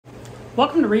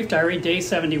Welcome to Reef Diary Day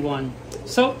 71.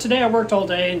 So today I worked all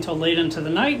day until late into the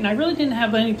night, and I really didn't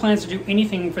have any plans to do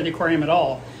anything for the aquarium at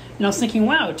all. And I was thinking,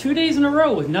 wow, 2 days in a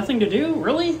row with nothing to do,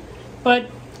 really? But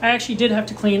I actually did have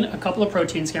to clean a couple of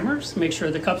protein skimmers, make sure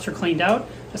the cups are cleaned out,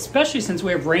 especially since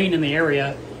we have rain in the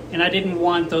area, and I didn't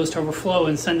want those to overflow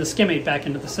and send the skimmate back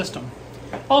into the system.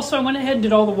 Also, I went ahead and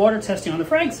did all the water testing on the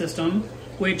Frag system,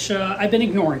 which I've been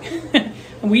ignoring.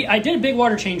 I did a big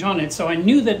water change on it, so I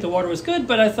knew that the water was good,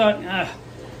 but I thought,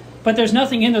 but there's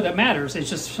nothing in there that matters.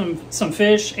 It's just some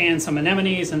fish and some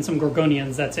anemones and some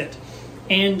gorgonians, that's it.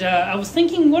 And I was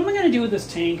thinking, what am I going to do with this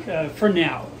tank for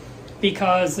now?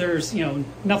 Because there's,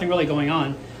 nothing really going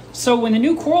on. So when the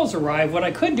new corals arrive, what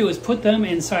I could do is put them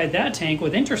inside that tank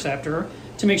with interceptor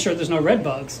to make sure there's no red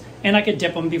bugs. And I could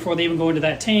dip them before they even go into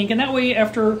that tank. And that way,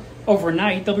 after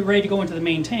overnight, they'll be ready to go into the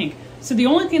main tank. So the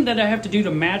only thing that I have to do to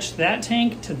match that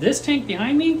tank to this tank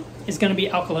behind me is going to be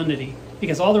alkalinity,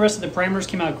 because all the rest of the parameters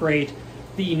came out great.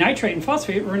 The nitrate and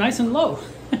phosphate were nice and low,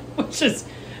 which is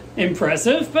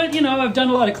impressive, but I've done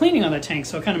a lot of cleaning on that tank,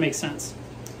 so it kind of makes sense.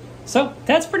 So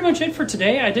that's pretty much it for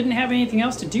today. I didn't have anything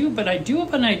else to do, but I do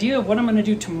have an idea of what I'm going to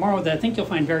do tomorrow that I think you'll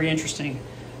find very interesting.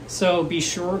 So be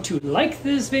sure to like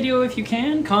this video if you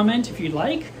can, comment if you'd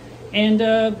like,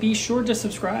 and be sure to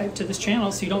subscribe to this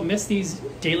channel so you don't miss these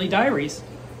daily diaries.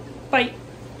 Bye!